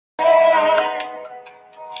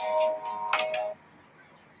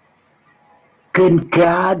Good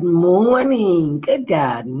God morning. Good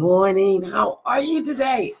God morning. How are you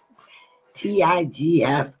today?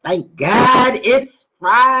 TIGF. Thank God it's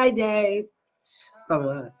Friday from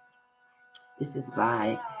us. This is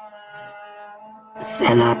by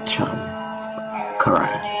Sanatam. Kaur.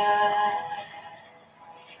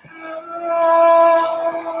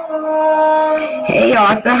 Hey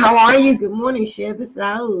Arthur, how are you? Good morning. Share this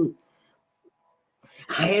out.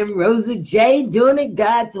 I am RosaJ, doing it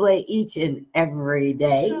God's way each and every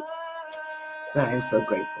day. And I am so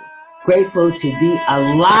grateful. Grateful to be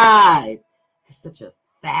alive. It's such a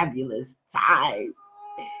fabulous time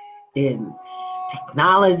in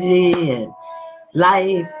technology and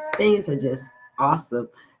life. Things are just awesome.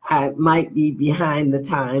 I might be behind the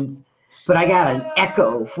times, but I got an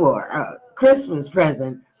Echo for a Christmas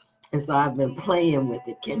present, and so I've been playing with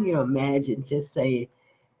it. Can you imagine just saying,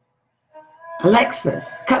 Alexa,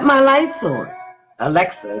 cut my lights on.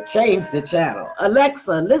 Alexa, change the channel.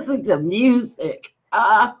 Alexa, listen to music.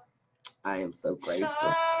 I am so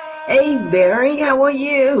grateful. Hey, Barry, how are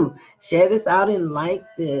you? Share this out and like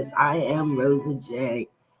this. I am RosaJ,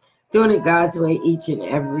 doing it God's way each and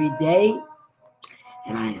every day.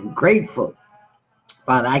 And I am grateful.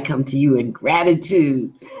 Father, I come to you in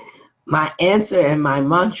gratitude. My answer and my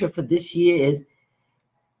mantra for this year is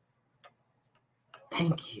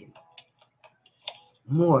thank you.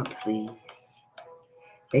 More, please.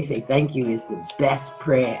 They say thank you is the best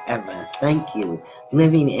prayer ever. Thank you.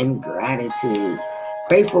 Living in gratitude.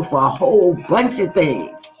 Grateful for a whole bunch of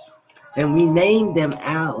things. And we name them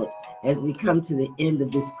out as we come to the end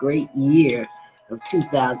of this great year of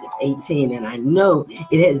 2018. And I know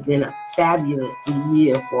it has been a fabulous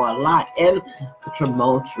year for a lot and a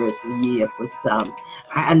tumultuous year for some.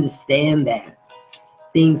 I understand that.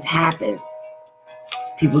 Things happen.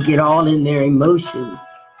 People get all in their emotions.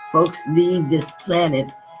 Folks leave this planet.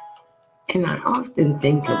 And I often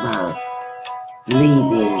think about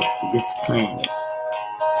leaving this planet.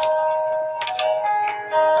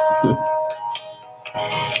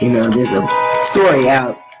 You know, there's a story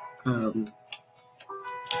out.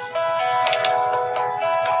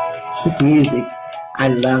 This music, I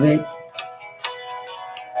love it.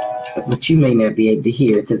 But you may not be able to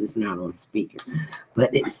hear it because it's not on speaker.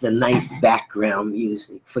 But it's a nice background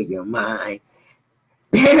music for your mind.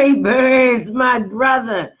 Barry Burns, my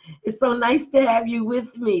brother. It's so nice to have you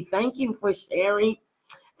with me. Thank you for sharing.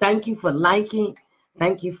 Thank you for liking.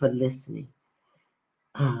 Thank you for listening.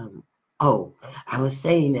 I was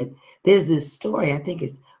saying that there's this story, I think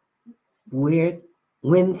it's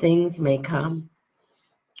When Things May Come,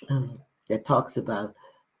 that talks about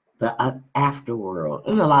the afterworld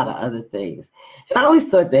and a lot of other things. And I always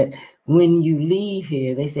thought that when you leave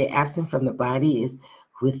here, they say absent from the body is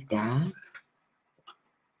with God.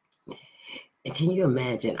 And can you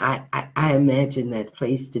imagine? I imagine that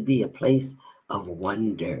place to be a place of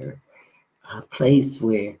wonder, a place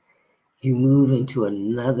where you move into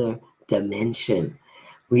another dimension,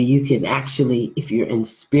 where you can actually, if you're in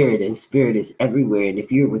spirit, and spirit is everywhere, and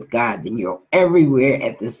if you're with God, then you're everywhere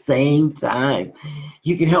at the same time.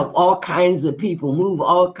 You can help all kinds of people, move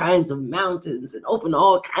all kinds of mountains, and open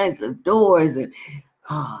all kinds of doors, and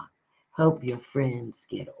help your friends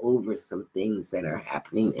get over some things that are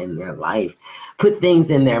happening in their life. Put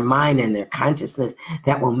things in their mind and their consciousness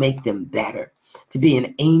that will make them better. To be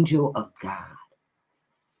an angel of God.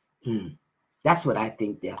 That's what I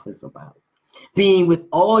think death is about. Being with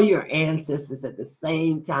all your ancestors at the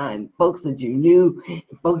same time, folks that you knew and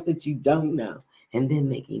folks that you don't know, and then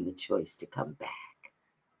making the choice to come back.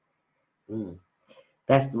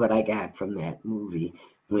 That's what I got from that movie,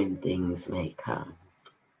 When Things May Come.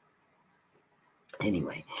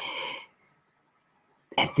 Anyway,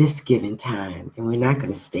 at this given time, and we're not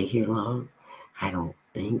going to stay here long, I don't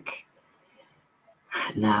think,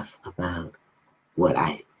 enough about what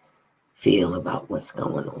I feel about what's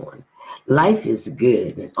going on. Life is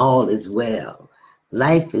good and all is well.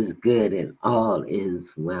 Life is good and all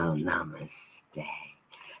is well. Namaste.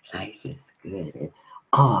 Life is good and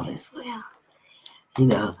all is well. You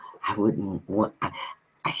know, I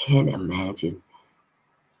can't imagine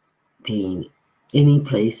being any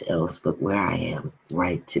place else but where I am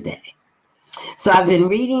right today. So I've been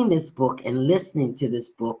reading this book and listening to this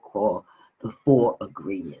book called The 4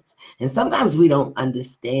 Agreements. And sometimes we don't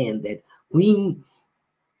understand that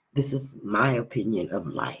this is my opinion of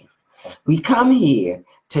life. We come here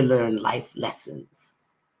to learn life lessons.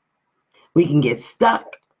 We can get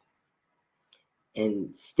stuck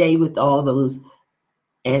and stay with all those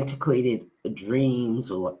antiquated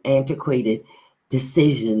dreams or antiquated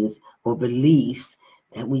decisions or beliefs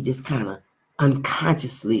that we just kind of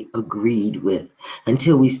unconsciously agreed with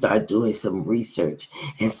until we start doing some research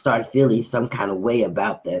and start feeling some kind of way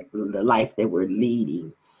about the life that we're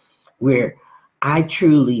leading, where I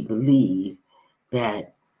truly believe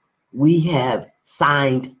that we have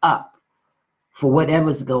signed up for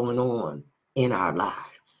whatever's going on in our lives.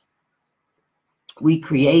 We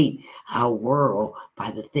create our world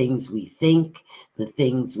by the things we think, the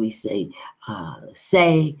things we say,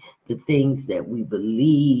 the things that we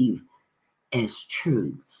believe as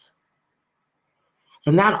truths.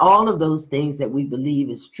 And not all of those things that we believe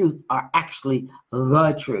is truth are actually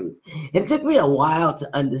the truth. It took me a while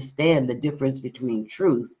to understand the difference between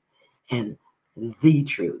truth and the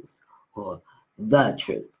truth, or the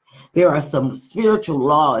truth. There are some spiritual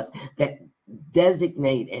laws that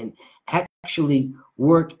designate and actually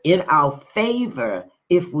work in our favor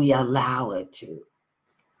if we allow it to.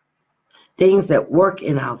 Things that work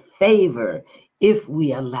in our favor if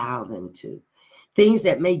we allow them to. Things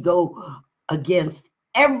that may go against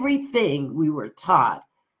everything we were taught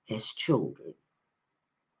as children,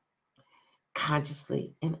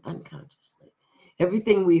 consciously and unconsciously.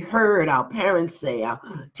 Everything we heard our parents say, our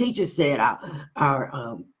teachers said,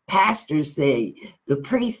 our pastors say, the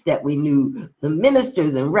priests that we knew, the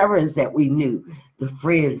ministers and reverends that we knew, the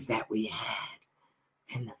friends that we had,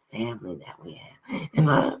 and the family that we had. And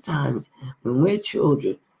a lot of times when we're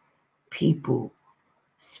children, people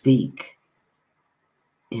speak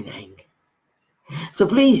in anger. So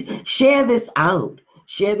please share this out.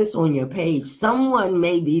 Share this on your page. Someone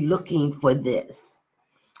may be looking for this.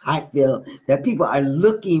 I feel that people are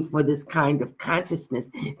looking for this kind of consciousness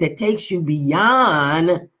that takes you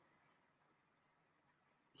beyond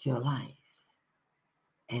your life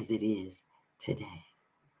as it is today.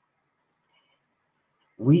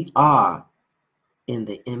 We are in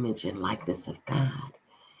the image and likeness of God.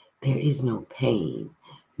 There is no pain,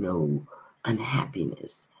 no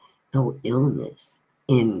unhappiness, no illness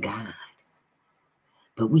in God.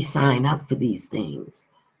 But we sign up for these things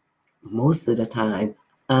most of the time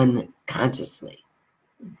unconsciously,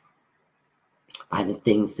 by the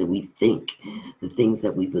things that we think, the things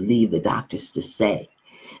that we believe the doctors to say,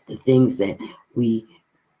 the things that we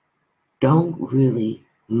don't really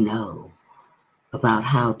know about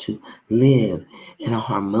how to live in a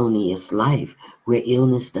harmonious life where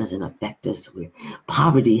illness doesn't affect us, where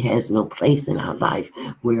poverty has no place in our life,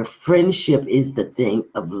 where friendship is the thing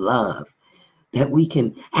of love, that we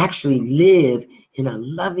can actually live in a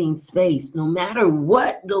loving space no matter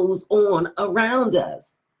what goes on around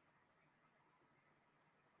us.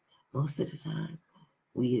 Most of the time,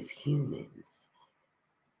 we as humans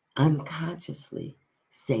unconsciously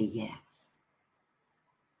say yes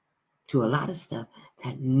to a lot of stuff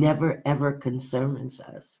that never ever concerns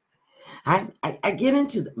us. I get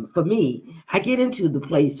into, for me, I get into the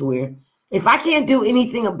place where if I can't do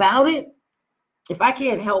anything about it, if I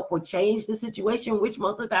can't help or change the situation, which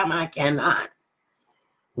most of the time I cannot,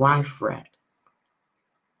 why fret?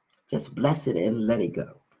 Just bless it and let it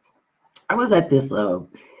go. I was at this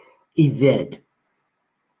event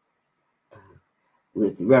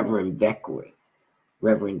with Reverend Beckwith,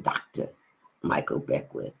 Reverend Dr. Michael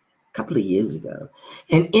Beckwith, a couple of years ago.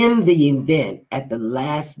 And in the event, at the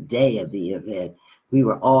last day of the event, we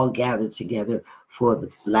were all gathered together for the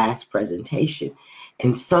last presentation.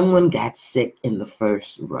 And someone got sick in the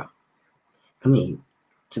first row. I mean,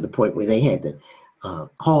 to the point where they had to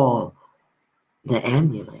call the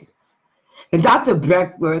ambulance. And Dr.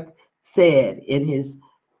 Beckwith said in his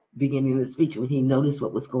beginning of the speech, when he noticed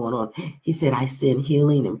what was going on, he said, I send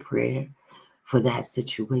healing and prayer for that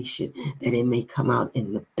situation, that it may come out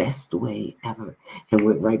in the best way ever. And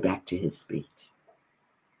went right back to his speech.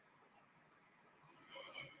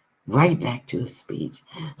 Right back to his speech.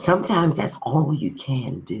 Sometimes that's all you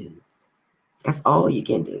can do. That's all you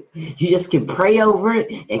can do. You just can pray over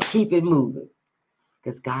it and keep it moving.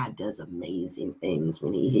 Because God does amazing things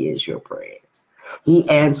when he hears your prayers. He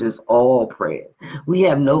answers all prayers. We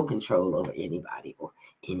have no control over anybody or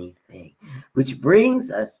anything. Which brings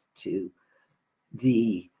us to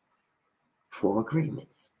the 4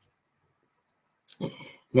 agreements.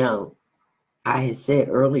 Now, I had said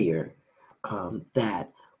earlier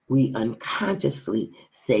that we unconsciously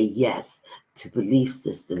say yes to belief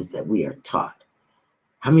systems that we are taught.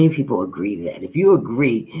 How many people agree to that? If you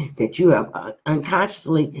agree that you have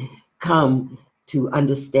unconsciously come to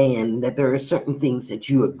understand that there are certain things that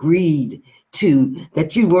you agreed to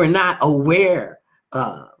that you were not aware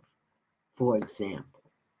of, for example,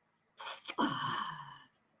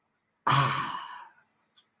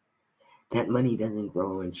 that money doesn't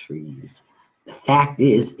grow on trees. The fact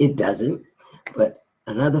is, it doesn't, but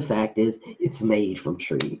Another fact is it's made from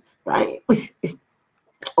trees, right?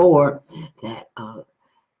 Or that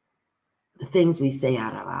the things we say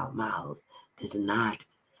out of our mouths does not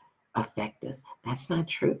affect us. That's not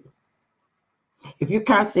true. If you're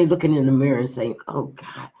constantly looking in the mirror and saying, oh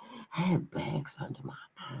God, I have bags under my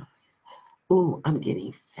eyes. Oh, I'm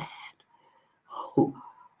getting fat. Oh,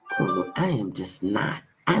 I am just not.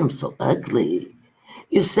 I'm so ugly.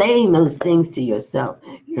 You're saying those things to yourself.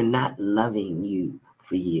 You're not loving you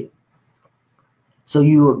for you. So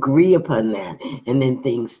you agree upon that, and then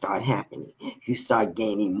things start happening. You start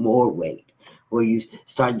gaining more weight, or you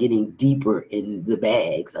start getting deeper in the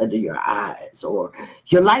bags under your eyes, or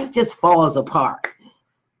your life just falls apart.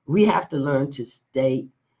 We have to learn to state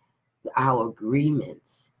our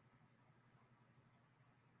agreements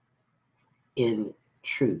in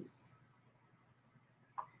truth.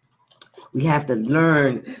 We have to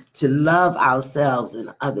learn to love ourselves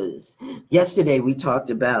and others. Yesterday we talked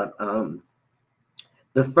about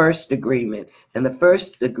the first agreement, and the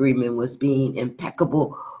first agreement was being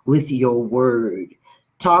impeccable with your word,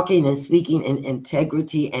 talking and speaking in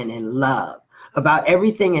integrity and in love about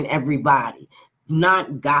everything and everybody,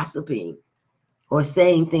 not gossiping or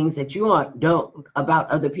saying things that you don't about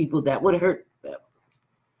other people that would hurt them.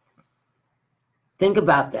 Think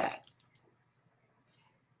about that.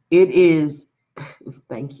 It is,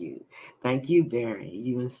 thank you, Barry.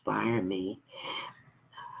 You inspire me.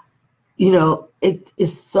 You know, it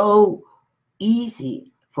is so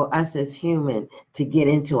easy for us as human to get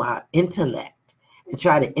into our intellect and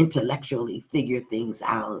try to intellectually figure things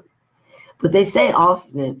out. But they say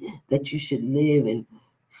often that you should live and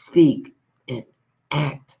speak and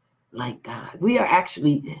act like God. We are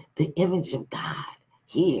actually the image of God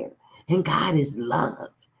here, and God is love.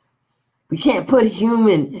 We can't put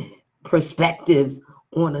human perspectives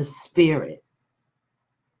on a spirit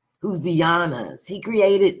who's beyond us. He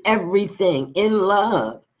created everything in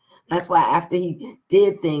love. That's why after he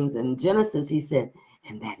did things in Genesis, he said,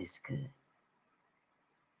 and that is good.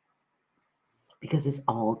 Because it's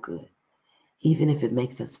all good, even if it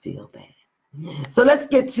makes us feel bad. So let's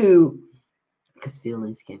get to, because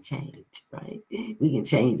feelings can change, right? We can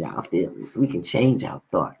change our feelings. We can change our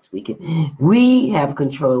thoughts. We have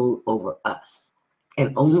control over us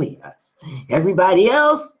and only us. Everybody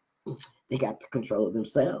else, they got the control of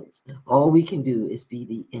themselves. All we can do is be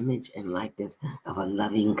the image and likeness of a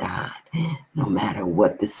loving God, no matter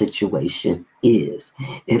what the situation is.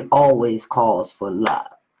 It always calls for love.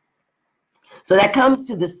 So that comes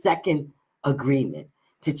to the second agreement,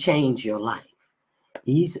 to change your life.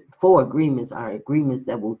 These 4 agreements are agreements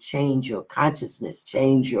that will change your consciousness,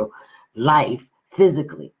 change your life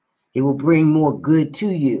physically. It will bring more good to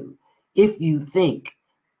you if you think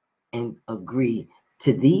and agree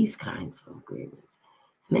to these kinds of agreements.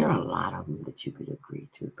 And there are a lot of them that you could agree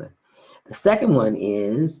to, but the second one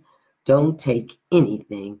is don't take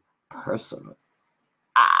anything personal.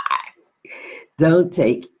 Don't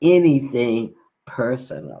take anything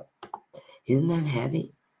personal. Isn't that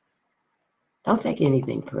heavy? Don't take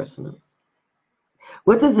anything personal.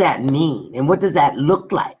 What does that mean? And what does that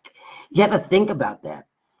look like? You have to think about that.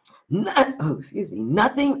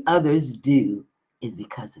 Nothing others do is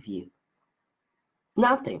because of you.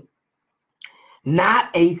 Nothing. Not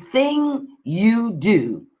a thing you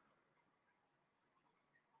do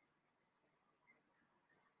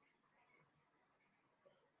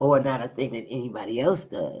or not a thing that anybody else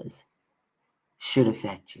does should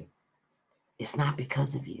affect you. It's not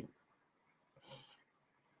because of you.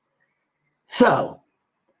 So,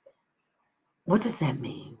 what does that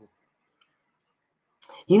mean?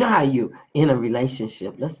 You know how you're in a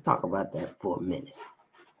relationship. Let's talk about that for a minute.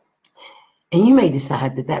 And you may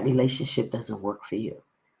decide that that relationship doesn't work for you.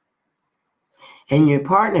 And your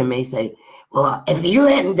partner may say, well, if you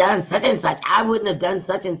hadn't done such and such, I wouldn't have done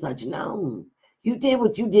such and such. No, you did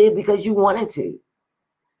what you did because you wanted to.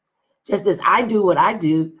 Just as I do what I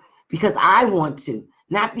do because I want to,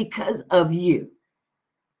 not because of you.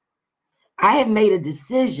 I have made a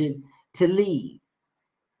decision to leave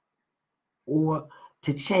or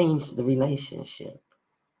to change the relationship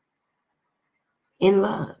in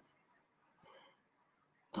love.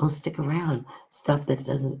 Don't stick around stuff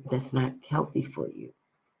that's not healthy for you.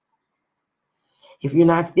 If you're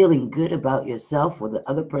not feeling good about yourself or the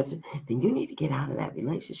other person, then you need to get out of that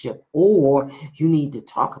relationship, or you need to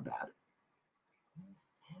talk about it.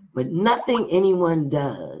 But nothing anyone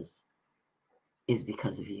does is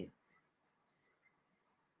because of you.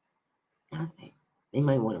 Nothing. They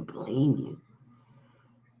might want to blame you,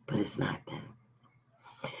 but it's not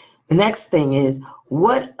that. The next thing is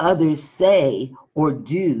what others say or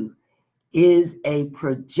do is a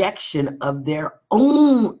projection of their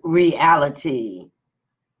own reality,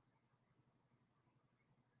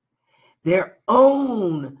 their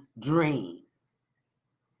own dream.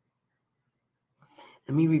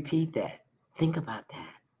 Let me repeat that. Think about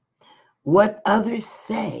that. What others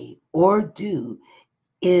say or do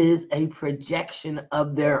is a projection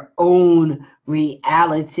of their own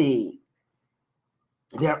reality,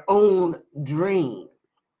 their own dream.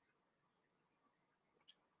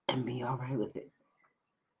 And be all right with it.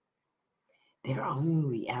 Their own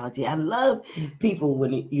reality. I love people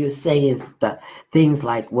when you're saying stuff, things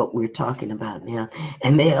like what we're talking about now,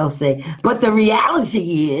 and they'll say, but the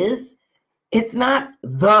reality is, it's not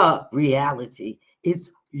the reality,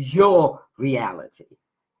 it's your reality.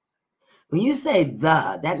 When you say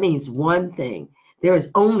that means one thing. There is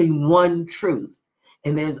only one truth,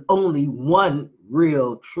 and there's only one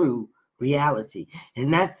real, true reality,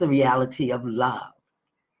 and that's the reality of love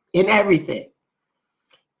in everything.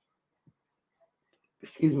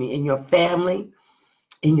 Excuse me, in your family,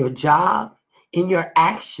 in your job, in your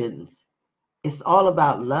actions. It's all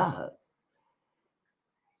about love.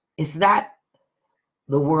 It's not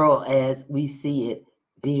the world as we see it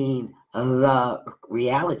being the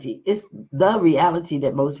reality. It's the reality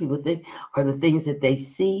that most people think are the things that they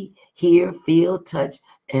see, hear, feel, touch,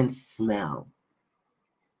 and smell.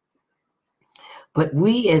 But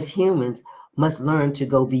we as humans must learn to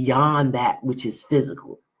go beyond that which is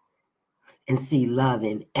physical and see love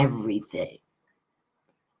in everything.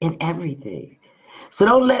 In everything. So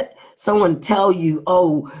don't let someone tell you,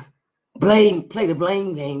 oh, play the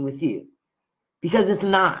blame game with you, because it's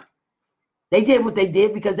not. They did what they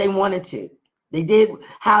did because they wanted to. They did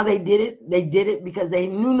how they did it. They did it because they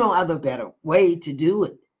knew no other better way to do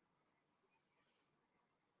it.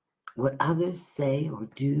 What others say or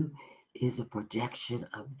do is a projection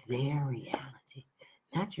of their reality,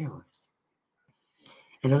 not yours.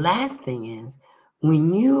 And the last thing is,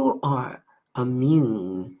 when you are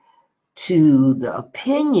immune to the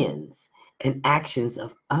opinions and actions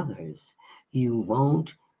of others, you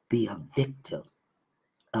won't be a victim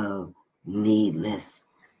of needless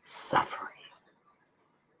suffering.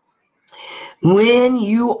 When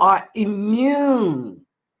you are immune,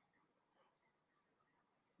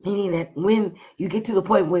 meaning that when you get to the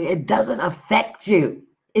point where it doesn't affect you,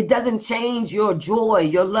 it doesn't change your joy,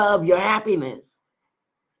 your love, your happiness.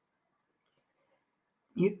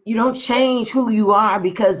 You don't change who you are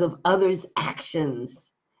because of others'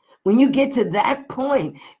 actions. When you get to that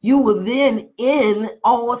point, you will then end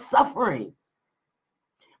all suffering.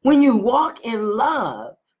 When you walk in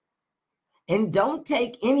love and don't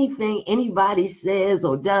take anything anybody says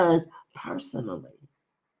or does personally,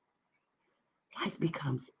 life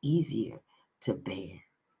becomes easier to bear.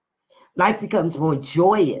 Life becomes more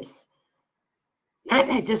joyous. Not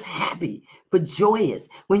just happy, but joyous.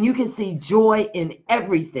 When you can see joy in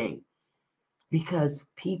everything, because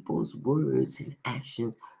people's words and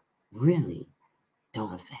actions really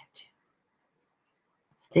don't affect you.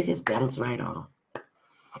 They just bounce right off.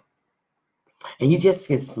 And you just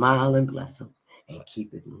can smile and bless them and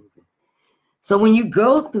keep it moving. So when you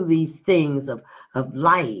go through these things of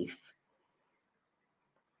life,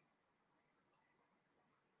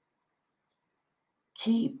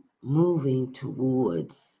 keep moving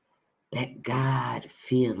towards that God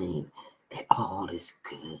feeling that all is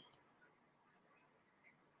good.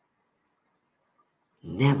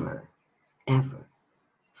 Never, ever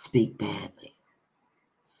speak badly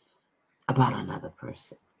about another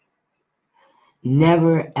person.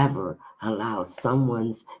 Never, ever allow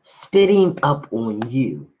someone's spitting up on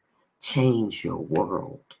you change your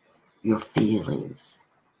world, your feelings.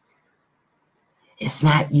 It's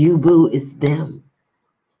not you, boo, it's them.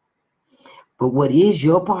 But what is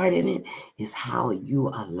your part in it is how you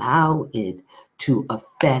allow it to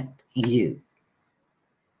affect you.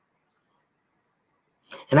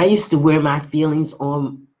 And I used to wear my feelings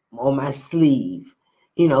on my sleeve.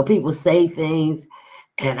 You know, people say things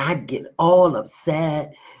and I'd get all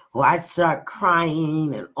upset, or I'd start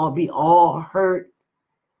crying and I'll be all hurt.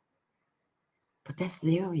 But that's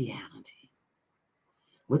their reality.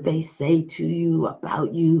 What they say to you,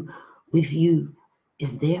 about you, with you,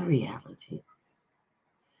 is their reality.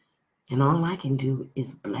 And all I can do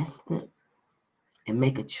is bless them and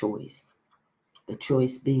make a choice. The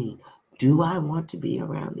choice being, do I want to be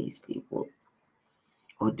around these people?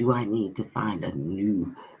 Or do I need to find a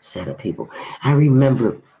new set of people? I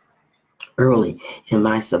remember early in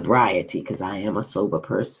my sobriety, because I am a sober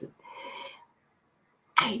person,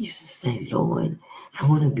 I used to say, Lord, I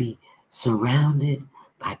want to be surrounded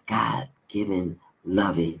by God-given,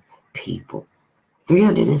 loving people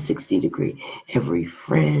 360 degree. Every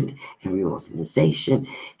friend, every organization,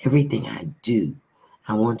 everything I do,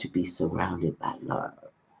 I want to be surrounded by love.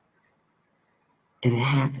 And it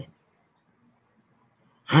happened.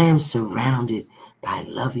 I am surrounded by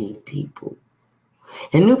loving people.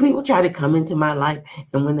 And new people try to come into my life,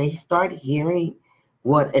 and when they start hearing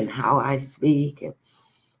what and how I speak, and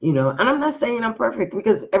and I'm not saying I'm perfect,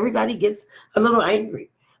 because everybody gets a little angry.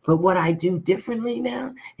 But what I do differently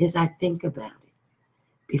now is I think about it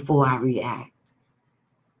before I react.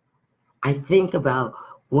 I think about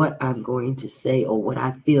what I'm going to say or what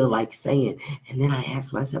I feel like saying, and then I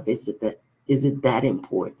ask myself, is it that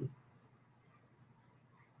important?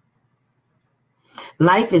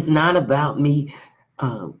 Life is not about me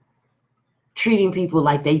treating people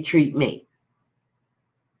like they treat me.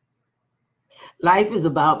 Life is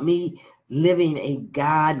about me living a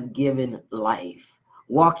God-given life,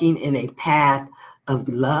 walking in a path of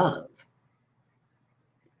love,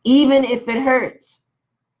 even if it hurts,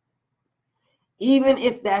 even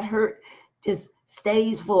if that hurt just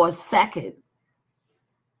stays for a second.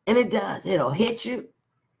 And it does. It'll hit you,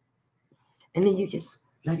 and then you just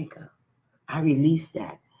let it go. I release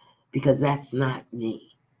that, because that's not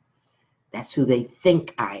me. That's who they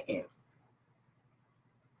think I am.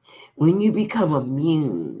 When you become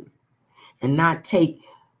immune and not take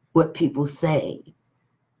what people say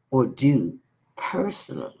or do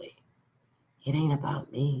personally, it ain't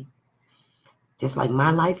about me. Just like my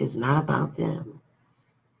life is not about them.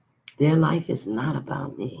 Their life is not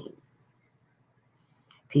about me.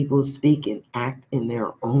 People speak and act in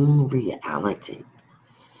their own reality.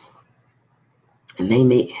 And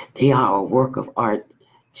they are a work of art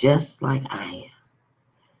just like I am.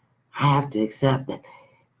 I have to accept that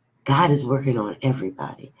God is working on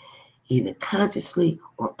everybody, either consciously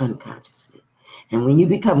or unconsciously. And when you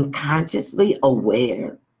become consciously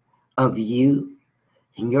aware of you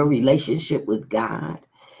and your relationship with God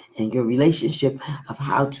and your relationship of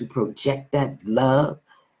how to project that love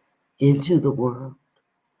into the world,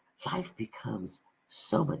 life becomes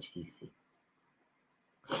so much easier.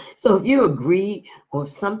 So if you agree, or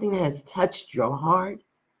if something has touched your heart,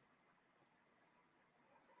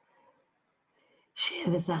 share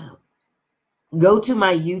this out. Go to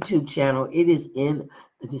my YouTube channel. It is in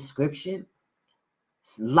the description.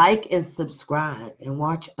 Like and subscribe and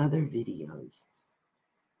watch other videos.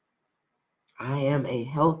 I am a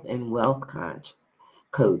health and wealth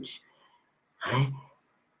coach. I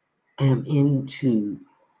am into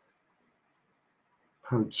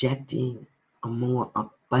projecting a more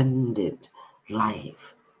abundant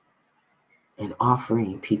life and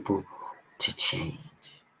offering people to change.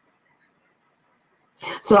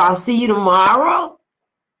 So I'll see you tomorrow.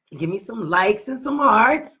 Give me some likes and some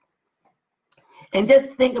hearts. And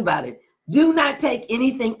just think about it. Do not take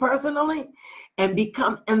anything personally, and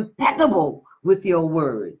become impeccable with your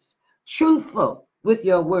words, truthful with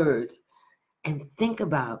your words, and think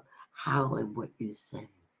about how and what you say.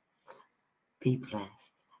 Be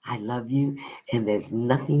blessed. I love you, and there's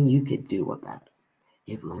nothing you can do about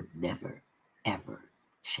it. It will never, ever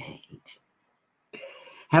change.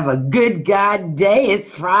 Have a good God day.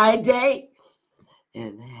 It's Friday.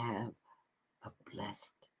 And have a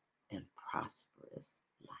blessed and prosperous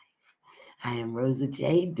life. I am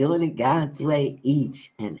RosaJ, doing it God's way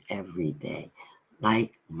each and every day.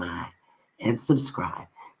 Like and subscribe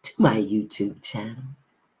to my YouTube channel.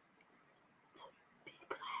 Be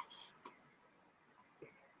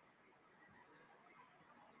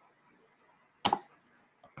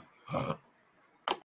blessed.